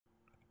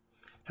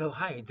Hello,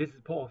 hi, this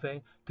is Paul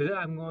Fan. Today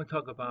I'm going to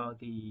talk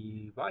about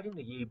the writing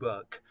the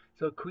ebook.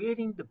 So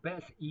creating the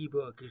best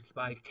ebook is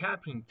by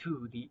tapping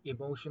to the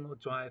emotional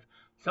drive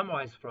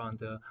summarized from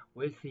the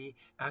Wesley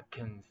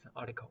Atkins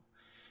article.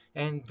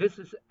 And this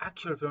is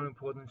actually very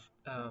important,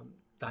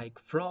 like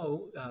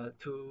flow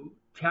to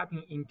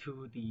tapping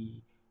into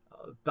the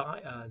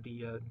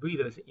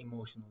reader's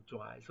emotional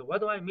drive. So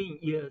what do I mean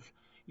is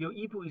your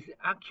ebook is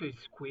actually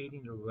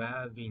creating a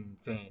raving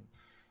fan.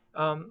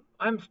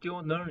 I'm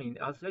still learning.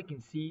 As you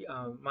can see,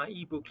 my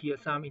ebook here,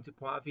 Some into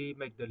Profit,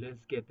 Make the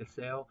List, Get the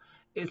Sale.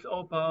 It's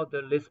all about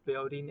the list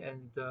building,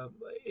 and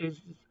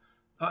it's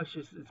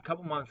purchased a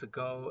couple months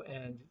ago,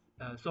 and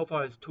so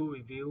far it's two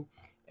review,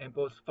 and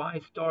both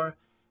 5 star.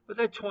 But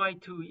I try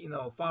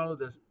to, follow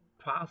the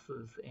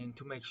process and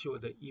to make sure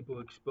the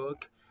ebook's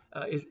book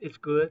is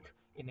good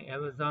in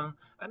Amazon.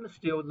 I'm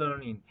still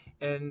learning,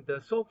 and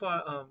so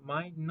far,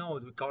 my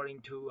note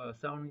regarding to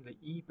selling the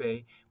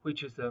eBay,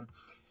 which is a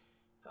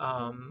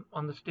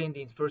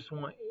understanding first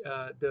one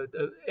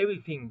the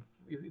everything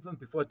even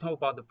before I talk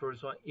about the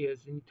first one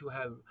is you need to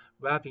have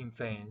raving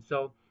fans.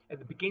 So at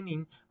the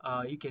beginning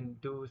you can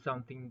do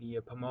something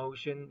the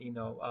promotion,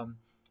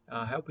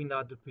 helping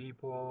other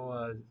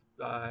people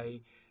by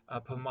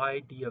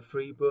provide the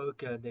free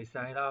book, they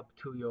sign up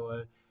to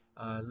your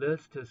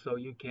list so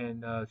you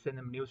can send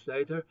them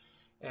newsletter,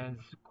 and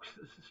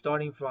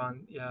starting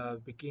from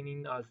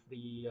beginning as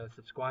the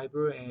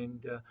subscriber,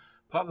 and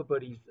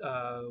probably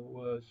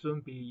will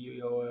soon be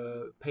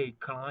your paid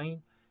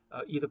client,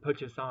 either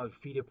purchase some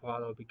affiliate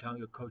product or become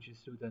your coaching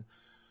student,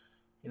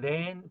 and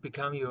then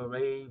become your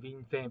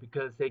raving fan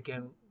because they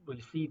can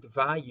receive the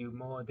value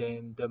more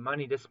than the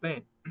money they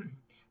spend.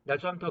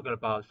 That's what I'm talking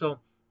about. So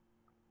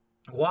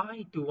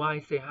why do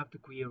I say have to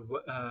create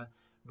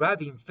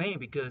raving fan?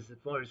 Because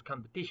first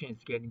competition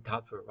is getting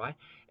tougher, right?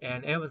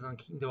 And Amazon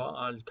Kindle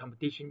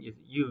competition is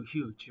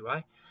huge,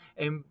 right?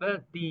 And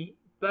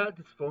but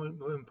it's more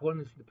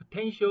important is the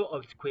potential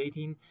of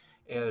creating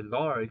a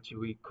large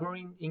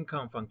recurring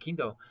income from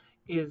Kindle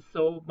is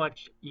so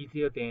much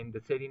easier than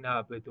the setting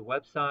up with the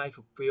website,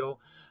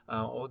 fulfill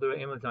all the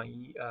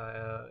Amazon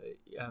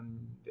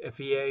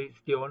FBA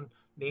still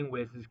dealing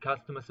with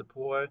customer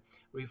support,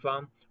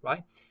 refund,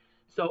 right?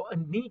 So a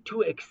need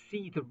to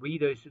exceed the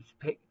reader's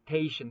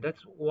expectation.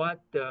 That's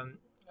what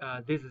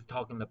this is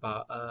talking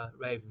about,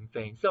 raving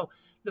fame. So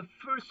the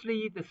first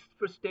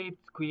step to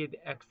create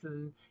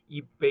excellent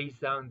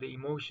based on the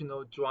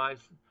emotional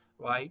drives,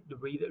 right? The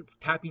reader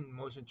tapping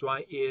emotional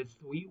drive is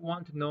we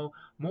want to know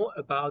more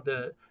about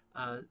the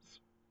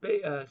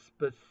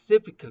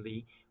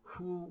specifically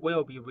who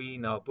will be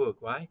reading our book,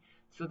 right?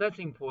 So that's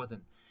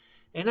important.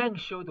 And I can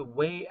show the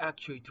way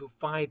actually to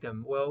find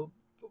them. Well,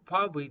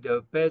 probably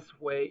the best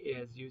way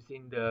is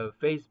using the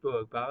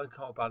Facebook, but I'll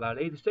talk about that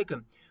later.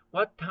 Second,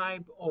 what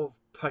type of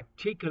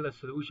particular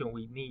solution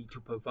we need to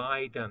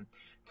provide them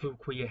to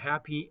create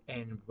happy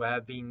and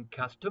raving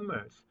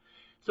customers.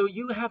 So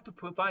you have to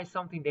provide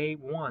something they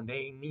want,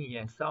 they need,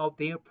 and solve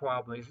their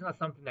problem. It's not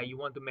something that you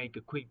want to make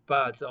a quick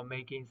buzz or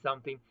making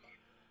something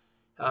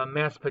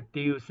mass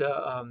produce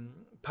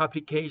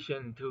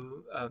publication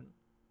to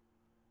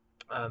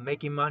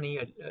making money,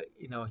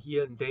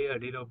 here and there a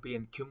little bit,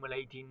 and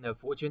accumulating a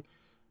fortune.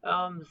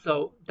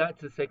 So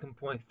that's the second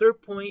point.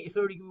 Third point,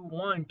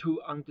 31,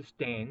 to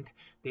understand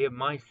their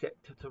mindset.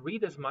 To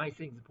readers'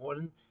 mindset is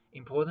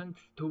important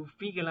to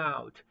figure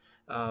out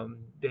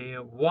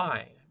their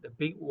why, the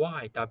big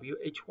why,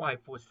 WHY,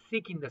 for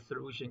seeking the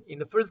solution in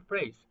the first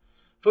place.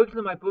 For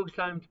example, my book,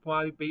 Time to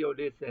Probably Build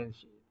This, and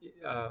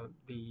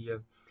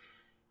the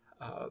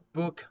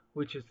book,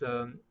 which is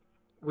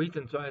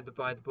reason trying to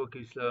buy the book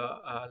is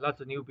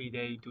lots of newbie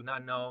they do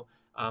not know.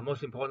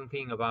 Most important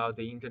thing about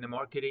the internet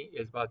marketing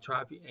is about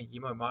traffic and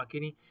email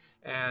marketing,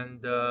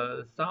 and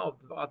some of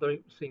the other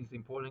things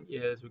important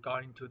is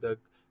regarding to the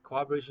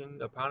cooperation,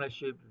 the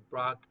partnership,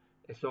 blog,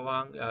 and so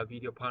on,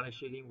 video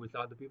partnership with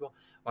other people.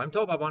 When I'm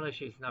talking about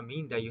partnership, it's not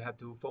mean that you have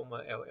to form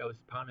a LLC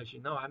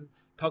partnership. No, I'm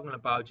talking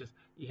about just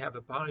you have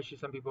a partnership.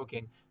 Some people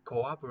can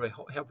cooperate,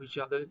 help each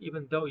other,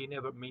 even though you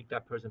never meet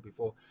that person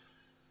before,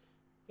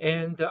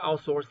 and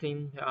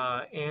outsourcing,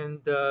 and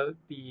the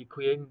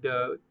creating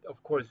the,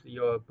 of course,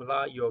 your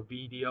blog, your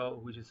video,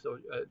 which is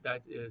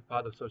that is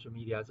part of social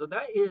media. So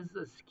that is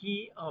the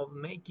key of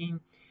making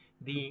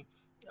the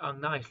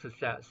nice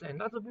success. And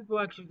lots of people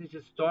actually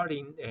just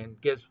starting, and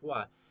guess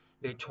what,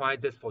 they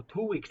tried this for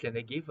 2 weeks and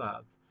they give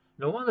up.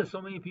 No wonder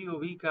so many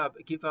people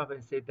give up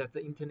and say that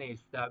the internet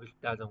stuff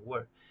doesn't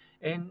work.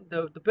 And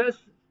the best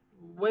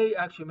way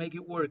actually make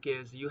it work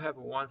is you have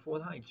a one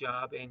full-time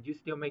job and you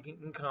still making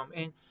income,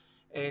 and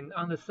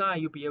on the side,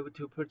 you'll be able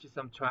to purchase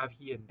some traffic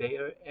here and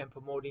there and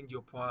promoting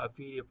your product,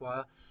 affiliate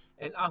product.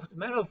 And as a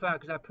matter of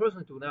fact, I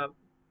personally do not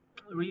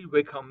really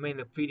recommend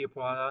affiliate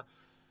product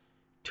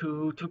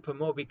to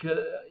promote, because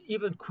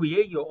even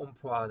create your own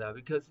product,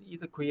 because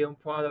either create your own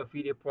product,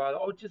 affiliate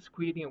product, or just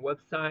creating a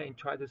website and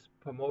try to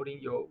promoting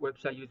your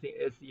website using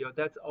SEO.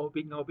 That's all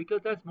big no,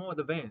 because that's more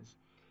advanced.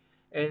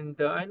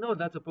 And I know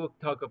that's a book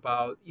talk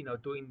about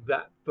doing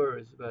that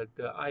first, but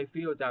I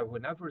feel that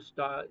when I first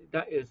start,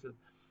 that is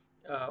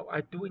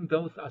I doing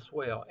those as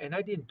well, and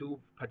I didn't do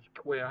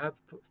particular. I have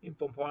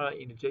from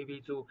in the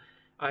JV too.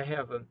 I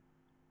have a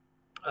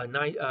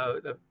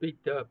big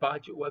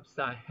budget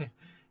website,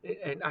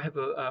 and I have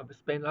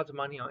spend lots of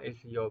money on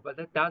SEO, but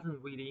that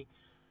doesn't really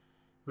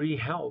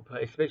help,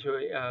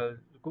 especially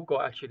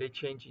Google actually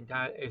changed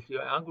entire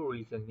SEO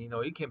algorithm.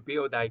 You can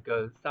build like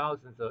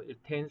thousands or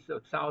tens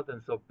of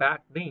thousands of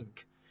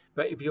backlink,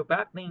 but if your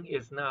backlink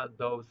is not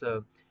those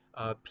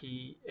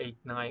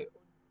P89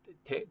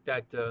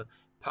 that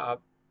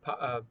pop,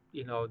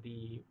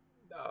 the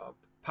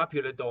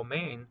popular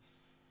domain,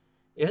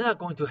 it's not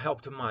going to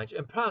help too much.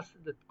 And plus,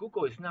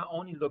 Google is not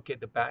only look at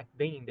the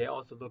backlink, they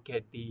also look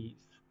at the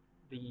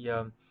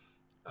the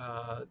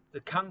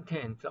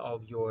content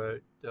of your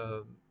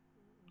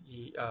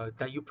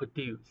that you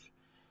produce.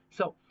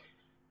 So,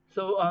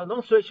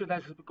 long story short,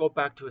 let's go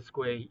back to a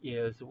square.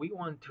 Is we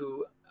want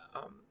to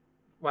um,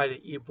 write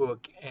an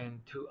ebook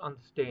and to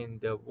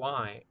understand the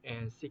why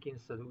and seeking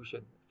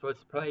solution.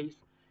 First place,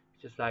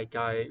 just like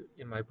I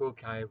in my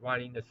book, I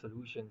writing the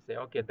solution. Say,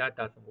 okay, that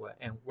doesn't work,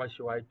 and what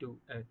should I do?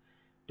 And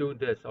do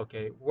this.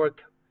 Okay,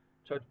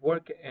 try to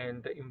work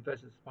and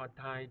invest in part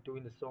time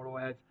doing the solo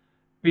ads.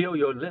 Build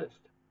your list.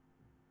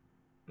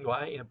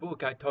 Right? In the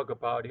book, I talk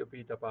about a little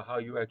bit about how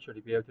you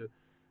actually be able to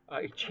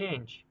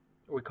exchange.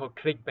 We call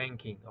click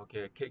banking,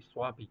 okay, click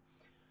swapping.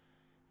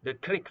 The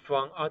click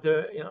from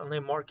other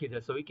online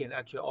marketers, so you can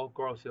actually all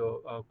grow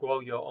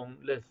your own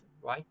list,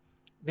 right?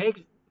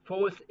 Next,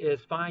 fourth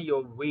is find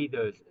your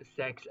readers,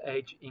 sex,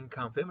 age,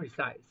 income, family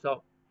size.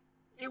 So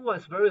it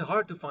was very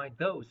hard to find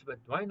those, but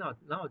why not?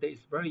 Nowadays,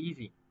 it's very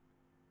easy.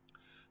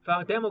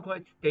 Found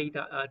demographic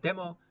data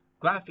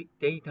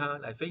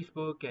like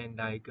Facebook and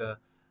like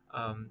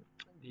um,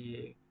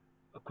 the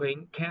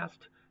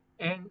Cast.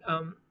 And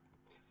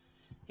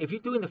if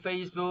you're doing the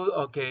Facebook,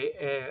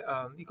 okay,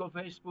 you go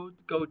Facebook,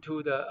 go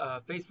to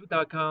the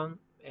facebook.com,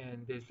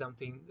 and there's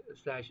something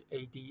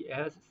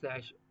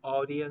 /ads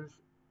audience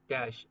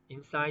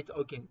insights.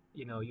 Okay,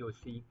 you'll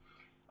see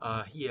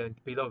here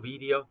below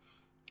video.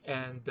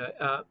 And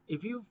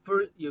if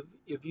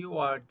you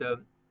are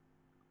the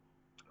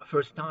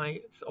first time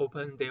it's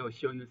open, they will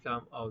show you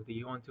some of the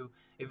you want to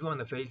if you want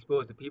the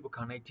Facebook, the people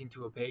connecting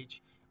to a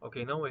page.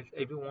 Okay, no, it's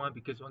everyone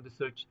because you want to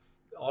search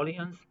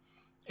audience,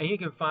 and you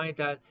can find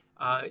that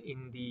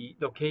in the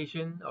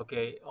location.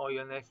 Okay, or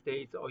United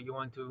States, or you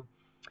want to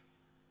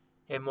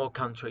add more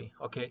country.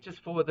 Okay, just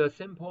for the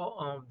simple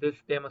of this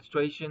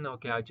demonstration.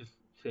 Okay, I just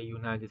say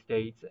United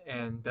States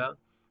and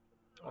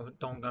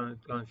don't gonna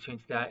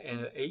change that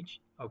and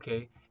age.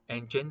 Okay,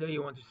 and gender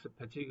you want to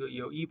particular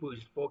your ebook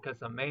is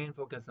focus on man,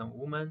 focus on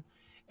woman,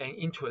 and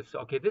interest.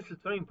 Okay, this is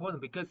very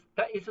important because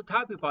that is a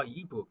topic about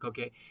ebook.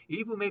 Okay,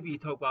 ebook maybe you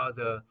talk about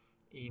the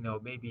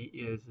maybe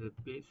is a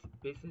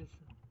business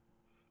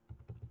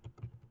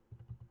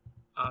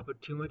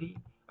opportunity.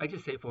 I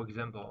just say for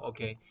example.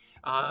 Okay,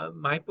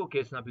 my book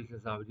is not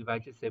business opportunity, but I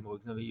just say for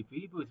example, if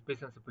ebook is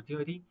business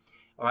opportunity,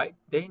 all right,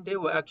 then they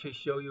will actually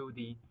show you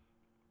the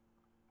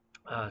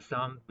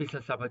some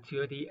business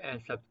opportunity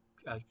and sub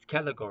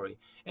category.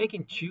 And you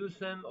can choose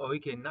them or you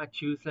can not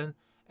choose them.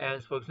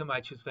 As for example, I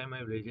choose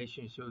family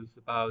relationships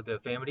about the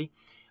family.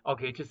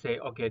 Okay, just say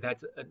okay,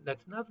 that's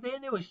enough.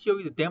 Then it will show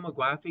you the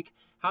demographic.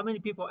 How many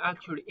people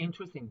actually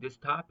interested in this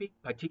topic,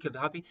 particular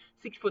topic?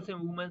 6%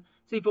 women,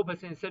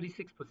 34%,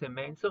 36%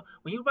 men. So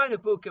when you write a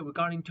book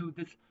regarding to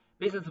this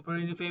business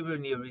opportunity, favor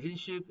in your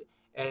relationship,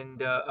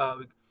 and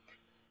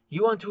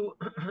you want to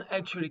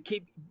actually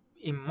keep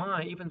in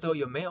mind, even though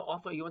you're male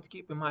author, you want to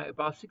keep in mind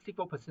about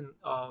 64%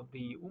 of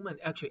the women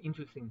actually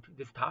interested in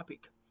this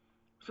topic.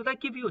 So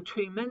that gives you a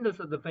tremendous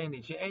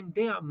advantage, and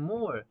there are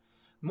more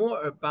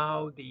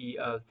about the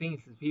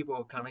things that people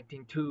are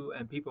connecting to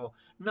and people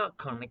not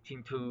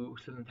connecting to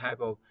certain type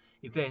of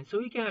events. So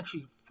you can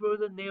actually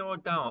further narrow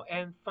down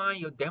and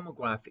find your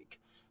demographic.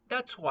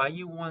 That's why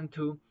you want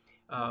to,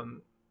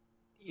 um,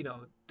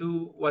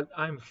 do what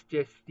I'm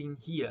suggesting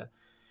here.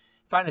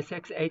 Find a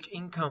sex, age,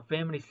 income,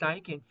 family site.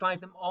 You can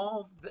find them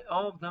all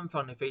of them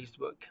from the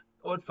Facebook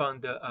or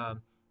from the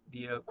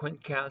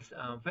Quintcast.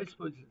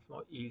 Facebook is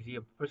more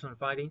easier personal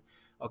finding.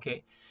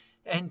 Okay,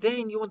 and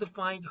then you want to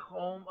find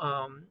home.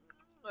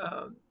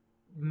 Uh,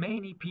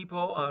 Many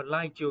people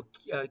like your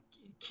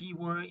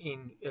keyword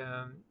in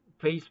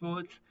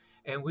Facebook,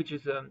 and which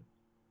is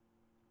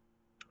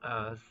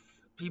uh,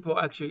 people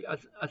actually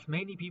as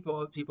many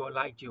people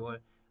like your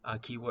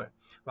keyword,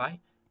 right?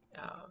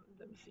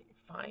 Let me see,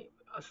 find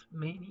as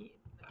many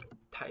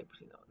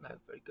types, not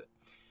very good.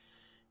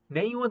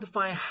 Then you want to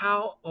find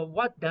how or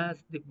what does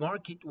the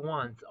market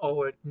wants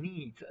or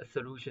needs a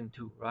solution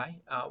to,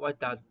 right? What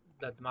does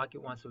that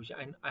market want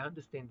solution? I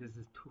understand this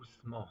is too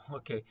small,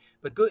 okay.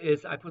 But good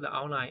is I put the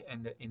outline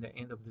in the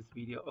end of this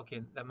video.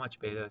 Okay, that much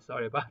better.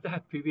 Sorry about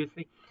that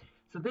previously.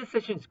 So this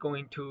session is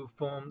going to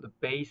form the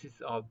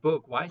basis of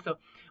book. Why? So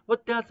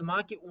what does the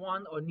market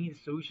want or need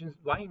solutions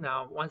right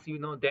now? Once you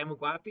know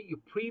demographic, you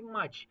pretty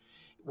much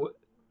will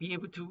be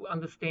able to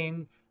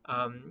understand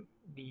um,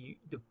 the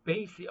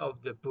basis of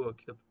the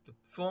book,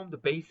 form the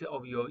basis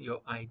of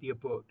your idea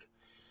book.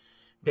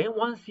 Then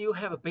once you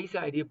have a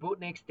basic idea book,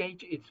 next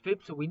stage is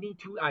fifth. So we need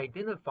to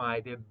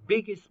identify the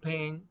biggest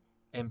pain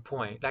and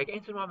point. Like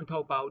Anthony Robbins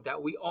talked about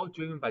that we all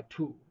driven by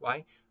two,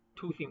 right?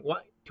 Two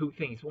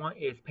things. One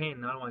is pain,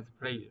 another one is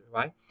pleasure,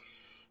 right?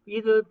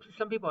 Either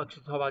some people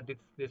actually talk about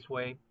this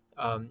way,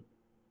 um,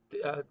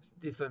 uh,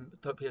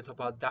 different people talk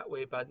about that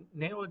way, but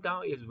narrow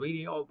down is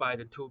really all by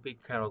the two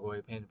big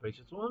category, pain and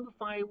pleasure. So we want to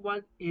find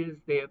what is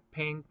their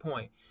pain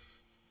point.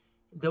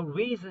 The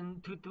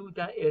reason to do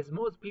that is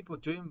most people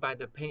driven by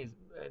the pain,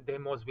 they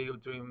most people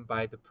driven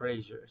by the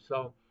pleasure.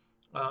 So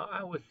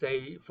I would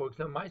say, for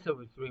example, myself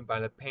was driven by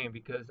the pain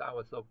because I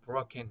was so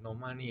broken, no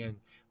money, and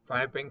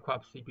prior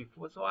bankruptcy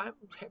before. So I have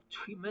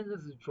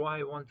tremendous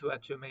drive, want to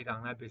actually make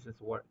online business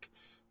work.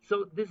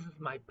 So this is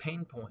my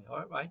pain point,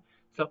 all right?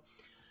 So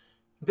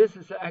this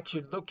is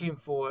actually looking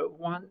for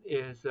one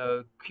is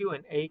a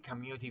Q&A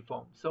community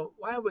forum. So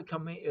what I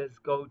recommend is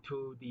go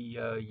to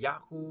the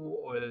Yahoo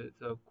or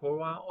the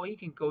Quora, or you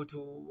can go to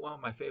one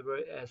of my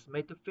favorite as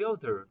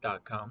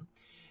metafilter.com,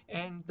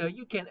 and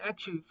you can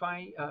actually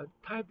find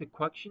type the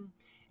question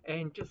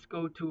and just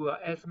go to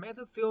as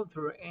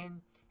metafilter and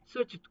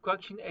search the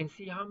question and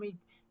see how many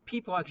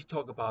people actually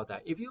talk about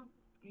that. If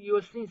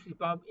your things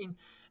about in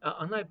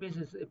online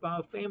business,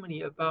 about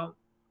family, about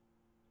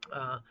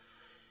uh,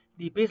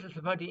 the business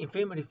about the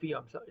family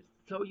field.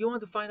 So you want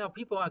to find out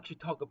people actually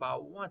talk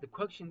about what the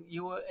question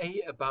you are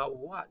about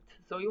what.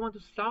 So you want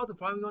to solve the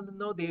problem. You want to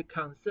know their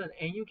concern,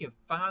 and you can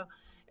file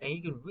and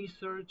you can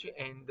research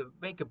and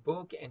make a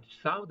book and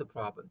solve the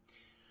problem.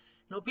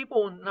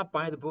 People will not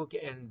buy the book,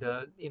 and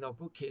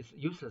book is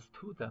useless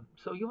to them.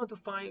 So you want to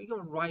find, you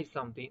want to write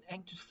something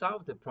and to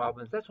solve the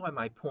problems. That's why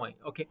my point.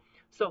 Okay,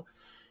 so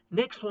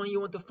next one, you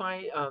want to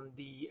find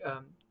the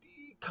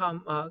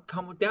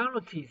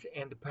commodalities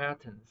and the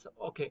patterns.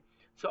 Okay,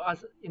 so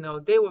as you know,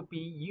 they will be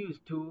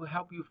used to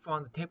help you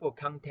from the table of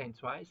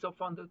contents, right? So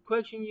from the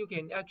question, you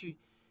can actually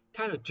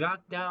kind of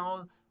jot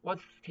down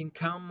what's in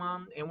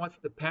common and what's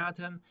the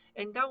pattern,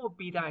 and that will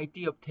be the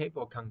idea of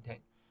table of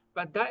content.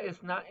 But that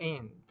is not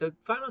end. The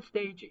final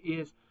stage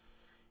is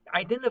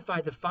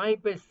identify the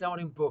five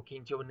best-selling book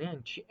in your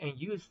niche and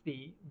use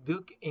the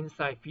Look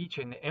Inside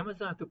feature in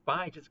Amazon to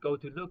buy. Just go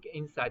to Look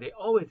Inside. They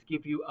always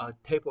give you a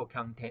table of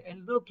content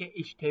and look at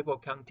each table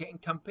of content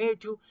and compare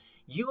to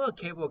your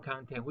table of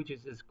content, which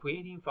is just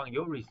creating from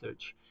your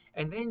research.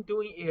 And then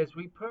doing is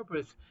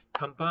repurpose,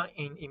 combine,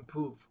 and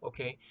improve.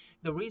 Okay,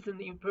 the reason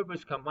you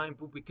purpose combine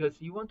improve because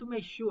you want to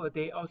make sure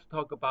they also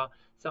talk about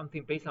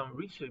something based on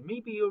research.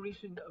 Maybe your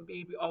research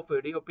maybe offer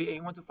a little bit, and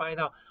you want to find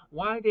out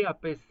why they are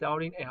best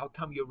selling and how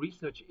come your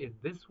research is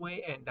this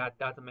way and that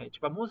doesn't match.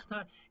 But most of the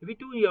time, if you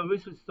do your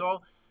research,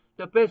 so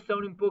the best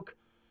selling book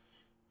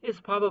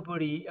is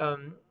probably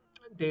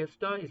the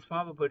start is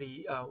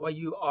probably what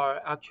you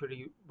are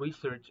actually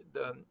research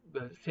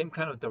the same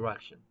kind of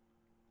direction.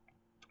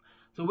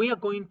 So we are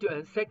going to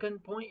a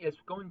second point is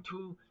going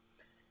to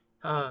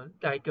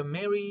like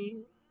Mary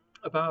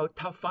about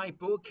top five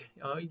book.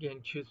 You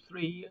can choose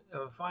three,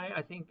 five.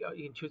 I think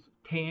you can choose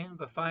 10,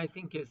 but five I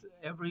think is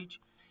average,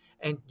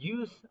 and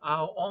use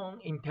our own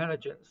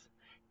intelligence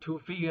to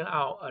figure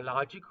out a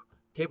logic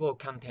table of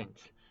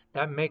contents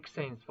that makes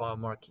sense for our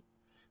market.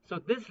 So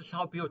this is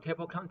how build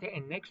table content.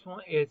 And next one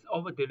is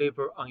over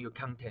deliver on your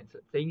contents.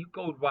 Then you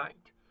go right.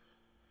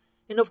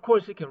 And of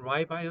course, you can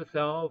write by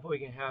yourself, or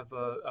you can have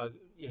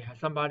you have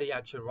somebody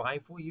actually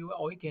write for you,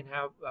 or you can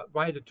have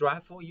write a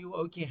draft for you,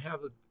 or you can have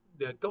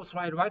the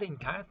ghostwriter write the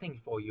entire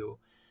thing for you.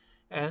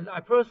 And I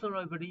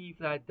personally believe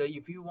that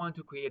if you want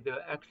to create the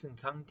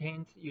excellent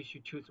content, you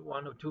should choose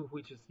one or two,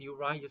 which is you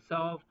write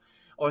yourself,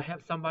 or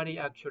have somebody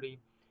actually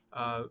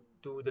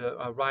do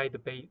the write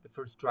the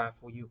first draft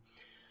for you.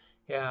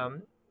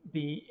 Um,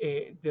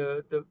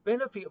 the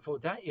benefit for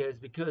that is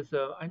because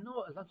I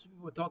know a lot of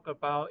people talk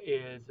about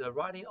is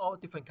writing all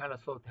different kind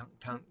of sort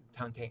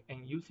content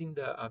and using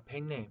the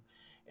pen name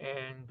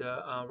and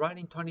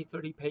writing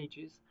 20-30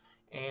 pages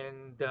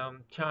and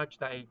charge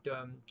like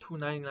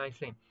 2.99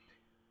 cents.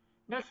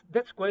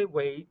 That's a great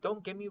way.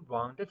 Don't get me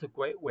wrong. That's a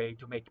great way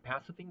to make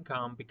passive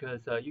income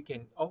because you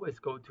can always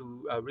go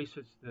to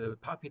research the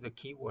popular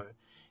keyword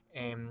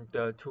and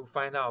to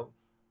find out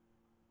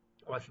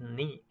what's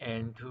neat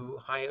and to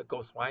hire a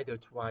ghostwriter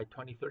to write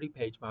 20-30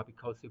 page might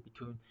cost you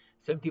between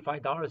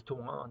 $75 to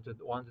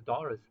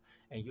 $100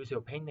 and use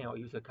your pen name or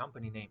use a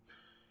company name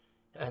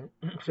and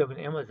sell in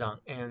Amazon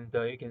and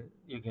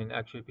you can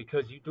actually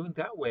because you're doing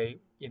that way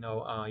you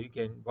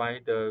can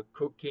write the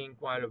cooking,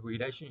 write the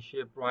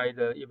relationship, write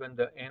even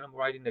the animal,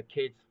 writing the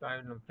kids,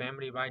 writing the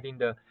family, writing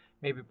the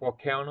maybe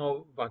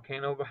volcano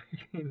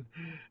writing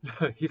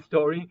the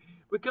history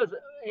because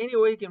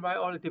anyway you can write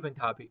all the different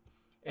topics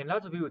and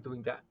lots of people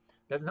doing that.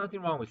 There's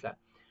nothing wrong with that.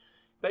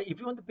 But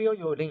if you want to build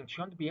your niche,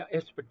 you want to be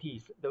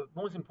expertise, the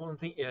most important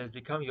thing is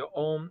become your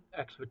own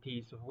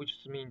expertise, which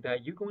means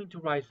that you're going to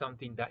write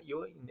something that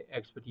your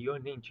expertise, your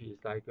niche is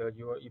like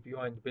if you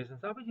are in the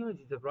business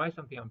opportunity, to write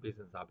something on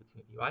business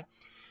opportunity, right?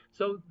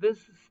 So this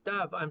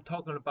stuff I'm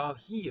talking about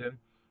here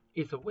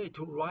is a way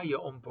to write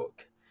your own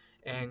book,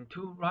 and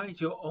to write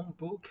your own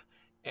book,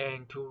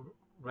 and to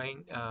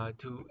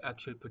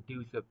actually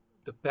produce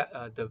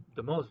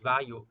the most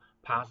value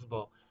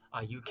possible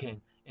you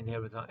can in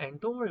everything.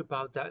 And don't worry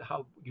about that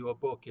how your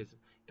book is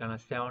gonna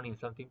sell in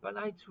something. But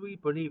I truly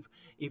believe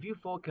if you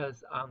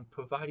focus on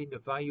providing the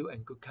value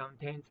and good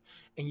content,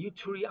 and you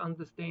truly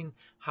understand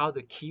how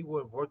the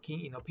keyword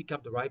working, pick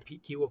up the right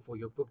keyword for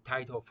your book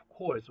title, of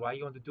course, right?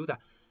 You want to do that,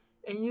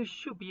 and you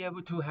should be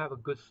able to have a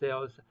good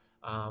sales,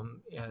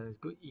 and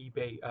good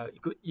eBay,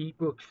 good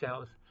ebook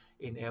sales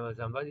in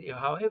Amazon. But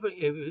however,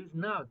 if it is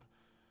not,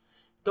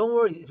 don't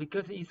worry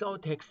because it all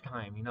takes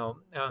time.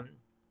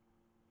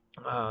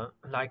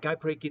 Like I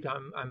play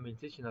guitar, I'm a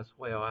musician as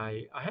well.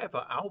 I have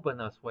an album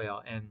as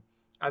well, and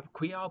I've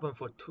created album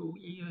for 2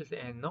 years,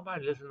 and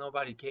nobody listen,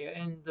 nobody care.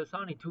 And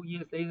suddenly 2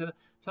 years later,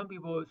 some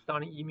people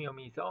starting email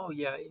me, say, "Oh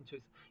yeah,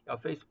 interest."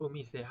 Facebook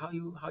me say, "How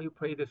you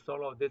play the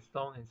solo of this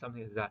song," and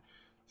something like that.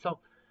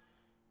 So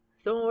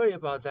don't worry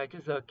about that.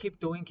 Just keep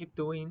doing,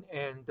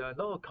 and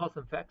no cause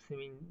and effects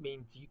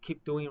means you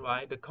keep doing,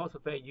 right. The cause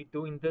effect, you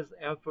doing this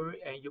effort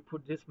and you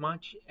put this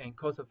much, and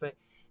cause effect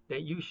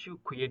that you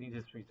should create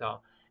this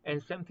result.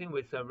 And same thing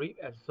with reap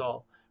and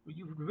sow.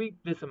 You reap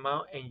this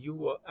amount and you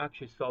will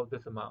actually sow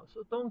this amount.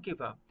 So don't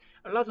give up.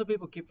 A lot of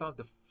people give up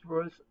the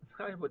first.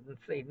 I wouldn't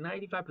say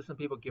 95%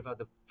 people give up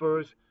the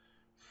first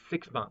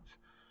 6 months.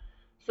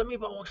 Some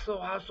people work so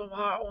hard,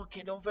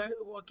 okay, they're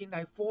working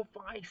like 4,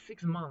 5,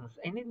 6 months,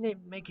 and then they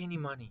make any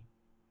money.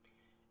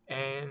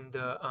 And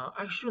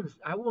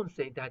I won't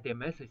say that their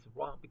message is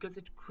wrong because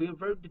they're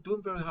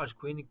doing very hard,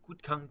 creating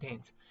good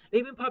content. They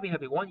even probably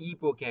have one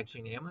ebook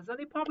actually in Amazon.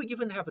 They probably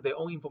even have their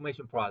own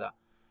information product,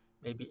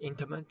 maybe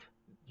intimate,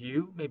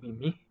 you, maybe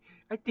me.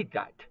 I did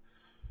that.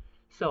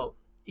 So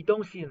you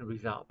don't see the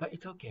result, but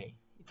it's okay.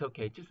 It's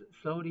okay. Just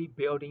slowly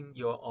building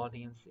your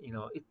audience.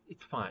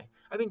 It's fine.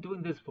 I've been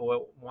doing this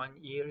for 1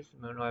 year.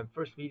 My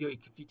first video, if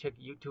you check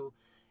YouTube,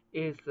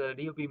 is a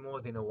little bit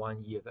more than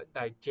 1 year,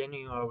 like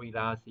January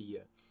last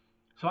year.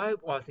 So I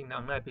was in the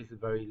online business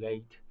very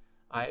late.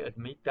 I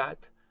admit that.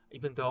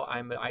 Even though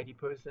I'm an IT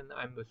person,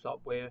 I'm a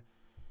software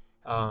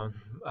um,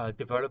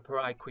 developer.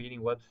 I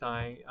creating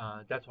website.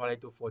 That's what I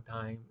do full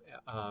time.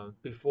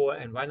 Before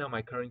and right now,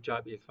 my current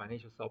job is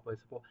financial software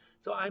support.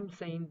 So I'm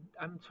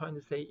trying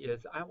to say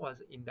is I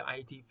was in the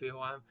IT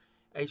field.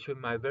 Actually,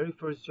 my very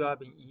first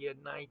job in year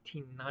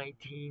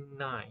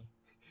 1999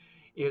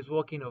 is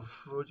working a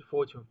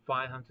Fortune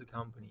 500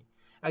 company.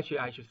 Actually,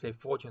 I should say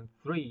Fortune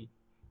 3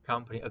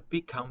 company, a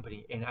big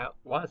company, and I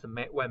was a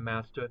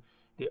webmaster,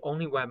 the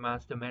only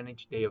webmaster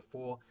managed their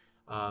four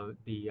of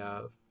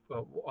their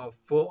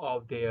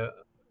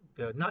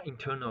the not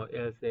internal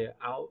is their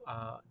out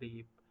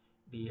the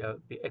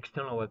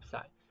external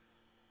website.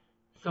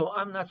 So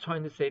I'm not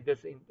trying to say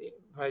this in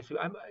impress you.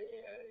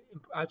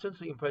 I just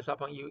to impress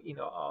upon you,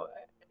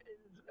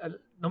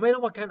 no matter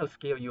what kind of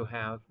skill you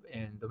have,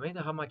 and no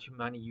matter how much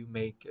money you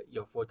make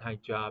your full-time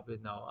job,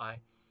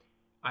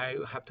 I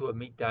have to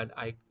admit that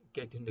I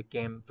get in the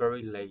game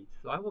very late.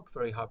 So I work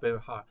very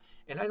hard,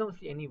 and I don't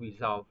see any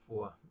result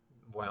for,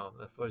 well,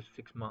 the first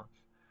 6 months.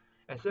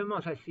 And 7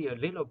 months I see a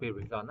little bit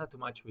result, not too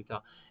much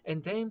result.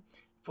 And then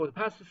for the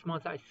past 6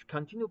 months, I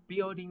continue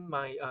building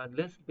my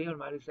list,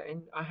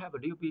 and I have a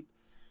little bit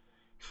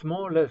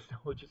small list,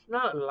 which is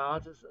not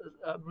large, it's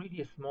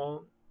really a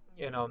small,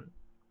 you know,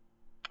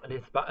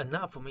 list, but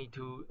enough for me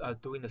to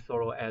doing the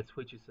solo ads,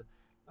 which is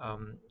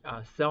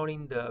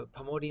selling the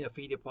promoting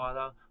affiliate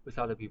product with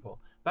other people.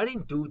 But I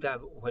didn't do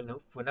that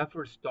when I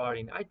first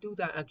starting. I do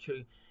that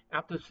actually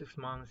after 6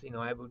 months.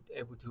 I was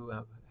able to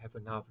have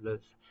enough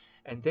lists,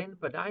 and then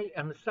but I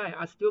on the side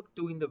I still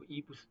doing the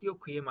ebook, still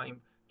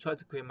try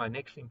to create my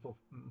next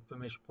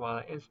information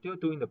product, and still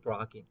doing the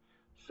blogging.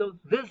 So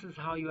this is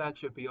how you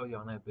actually build your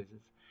online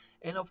business,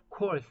 and of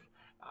course.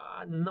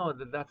 No,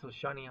 that's a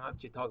shiny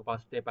object. Talk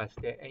about step by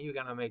step, and you're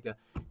gonna make a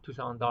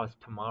 $2,000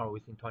 tomorrow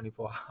within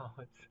 24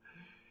 hours.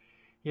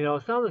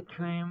 Some of the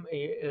claim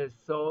is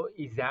so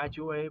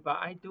exaggerated, but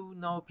I do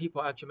know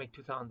people actually make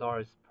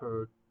 $2,000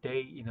 per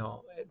day.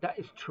 That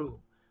is true.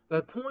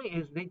 But the point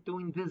is, they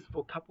doing this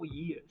for a couple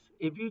years.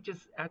 If you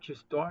just actually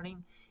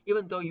starting,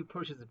 even though you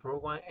purchase the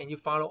program and you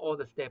follow all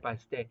the step by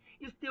step,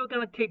 it's still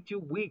gonna take you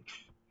weeks.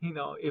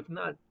 If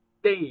not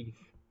days,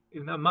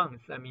 if not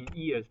months. I mean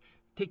years.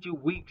 Take you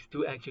weeks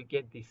to actually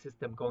get the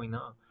system going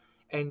on,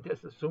 and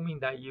that's assuming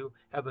that you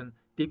haven't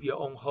dip your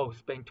own hole,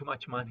 spend too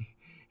much money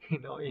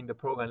in the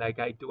program like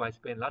I do. I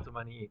spend lots of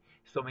money in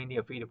so many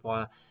affiliate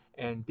products,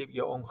 and dip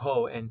your own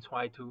hole and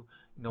try to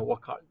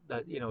work hard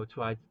that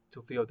try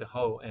to fill the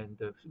hole, and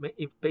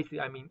basically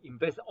I mean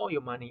invest all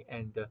your money,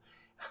 and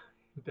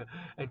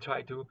and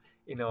try to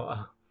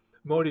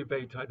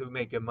motivate, try to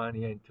make your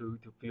money, and to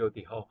fill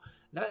the hole.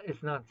 That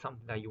is not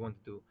something that you want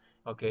to do.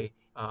 Okay,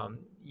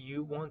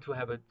 you want to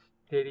have a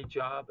steady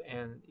job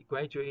and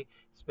gradually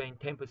spend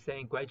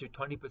 10%, gradually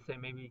 20%,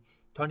 maybe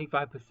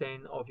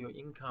 25% of your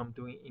income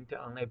doing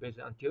online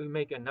business until you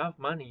make enough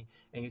money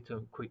and you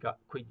can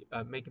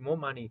make more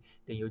money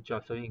than your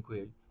job, so you can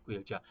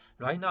good job.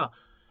 Right now,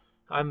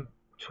 I'm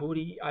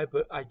truly, I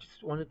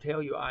just want to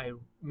tell you, I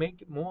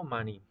make more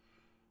money.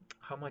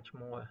 How much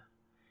more?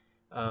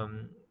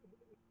 Um,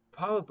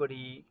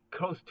 Probably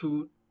close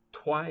to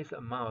twice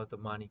amount of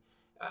money.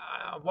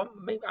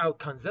 Maybe our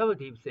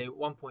conservatives say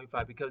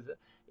 1.5 because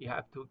you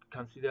have to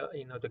consider,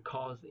 the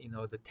cost,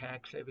 the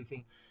tax,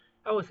 everything.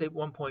 I would say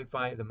 1.5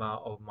 the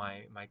amount of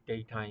my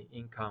daytime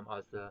income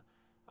as a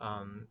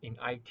in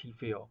IT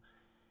field.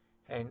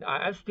 And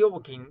I'm still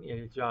working in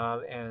a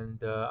job,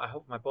 and I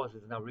hope my boss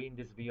is not reading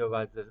this video,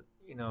 but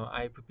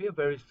I prepare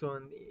very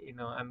soon.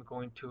 I'm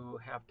going to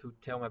have to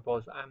tell my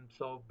boss I'm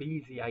so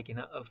busy I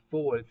cannot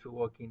afford to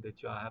work in the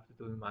job. I have to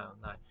do my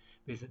online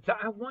business. So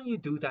I want you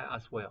to do that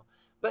as well,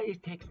 but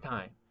it takes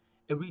time.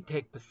 It really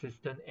takes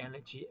persistent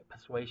energy,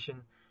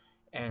 persuasion,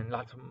 and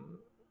lots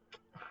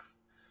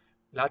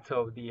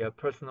of the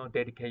personal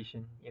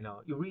dedication.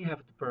 You really have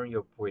to burn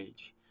your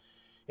bridge,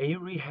 and you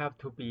really have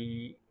to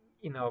be,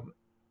 you know,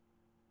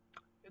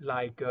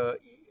 like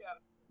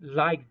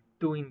like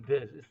doing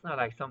this. It's not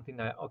like something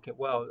that, okay,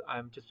 well,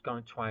 I'm just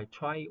gonna try.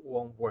 Try it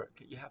won't work.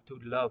 You have to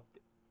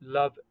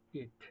love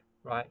it,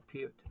 right?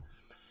 Period.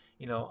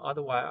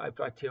 Otherwise, if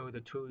I tell you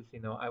the truth,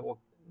 I work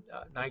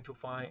 9 to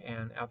 5,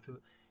 and after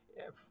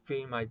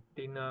feeding my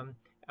dinner,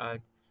 uh,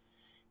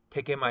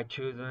 taking my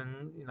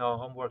children,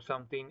 homework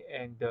something,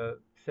 and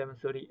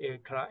 7:30, 8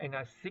 o'clock, and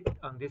I sit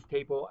on this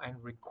table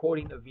and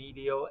recording a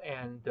video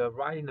and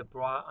writing the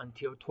blog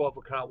until 12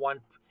 o'clock,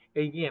 1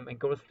 a.m. and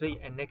go to sleep,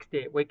 and next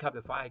day wake up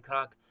at 5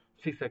 o'clock,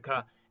 6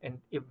 o'clock. And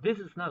if this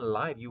is not a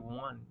life you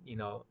want,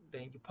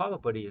 then you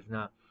probably is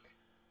not,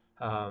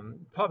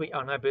 probably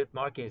online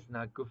market is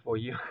not good for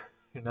you,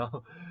 you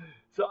know.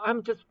 So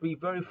I'm just be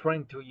very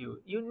frank to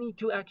you. You need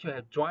to actually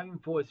have driving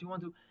force. You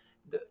want to,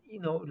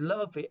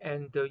 love it,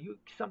 and you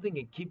something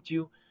can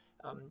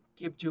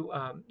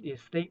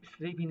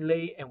sleeping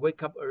late and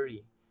wake up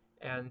early.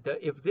 And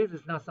if this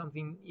is not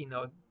something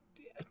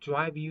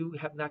drive you,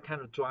 have that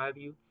kind of drive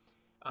you,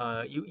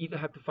 you either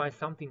have to find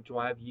something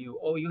drive you,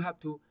 or you have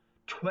to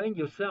train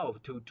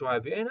yourself to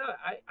drive you. And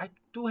I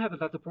do have a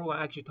lot of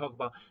program actually talk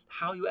about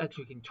how you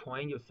actually can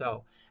train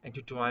yourself and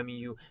to drive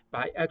you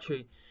by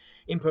actually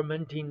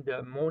implementing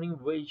the morning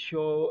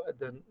ritual,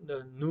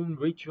 the noon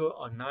ritual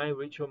or night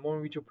ritual.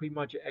 Morning ritual pretty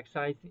much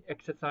exercise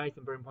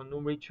and very important.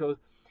 Noon rituals,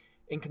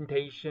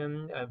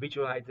 incantation,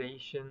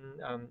 visualization.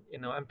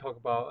 I'm talking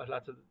about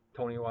lots of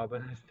Tony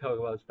Robbins, talk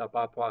about stuff,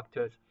 Bob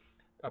Proctor,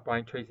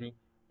 Brian Tracy,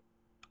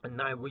 a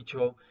night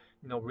ritual,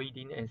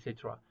 reading,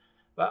 etc.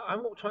 But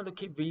I'm trying to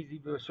keep busy,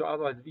 so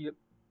otherwise the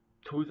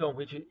tool zone,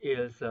 which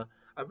is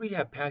I really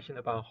have passion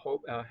about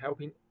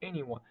helping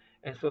anyone,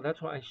 and so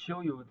that's why I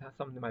show you that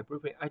something in my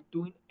blueprint. I'm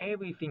doing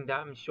everything that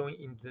I'm showing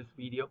in this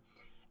video,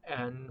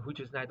 and which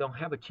is I don't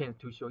have a chance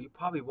to show you.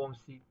 Probably won't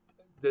see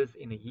this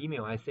in the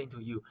email I send to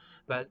you,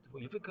 but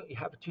if you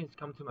have a chance to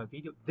come to my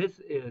video, this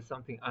is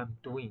something I'm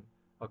doing.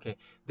 Okay,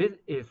 this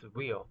is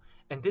real,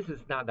 and this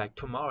is not like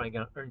tomorrow I'm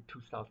gonna earn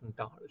 $2,000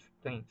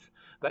 things.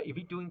 But if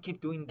you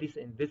keep doing this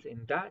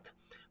and that,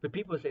 but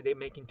people say they're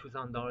making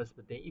 $2,000,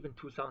 but they even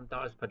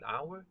 $2,000 per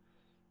hour.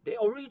 They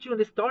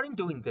originally started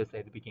doing this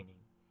at the beginning.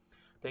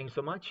 Thanks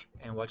so much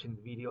and watching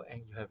the video,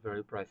 and you have a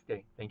very blessed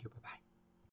day. Thank you. Bye bye.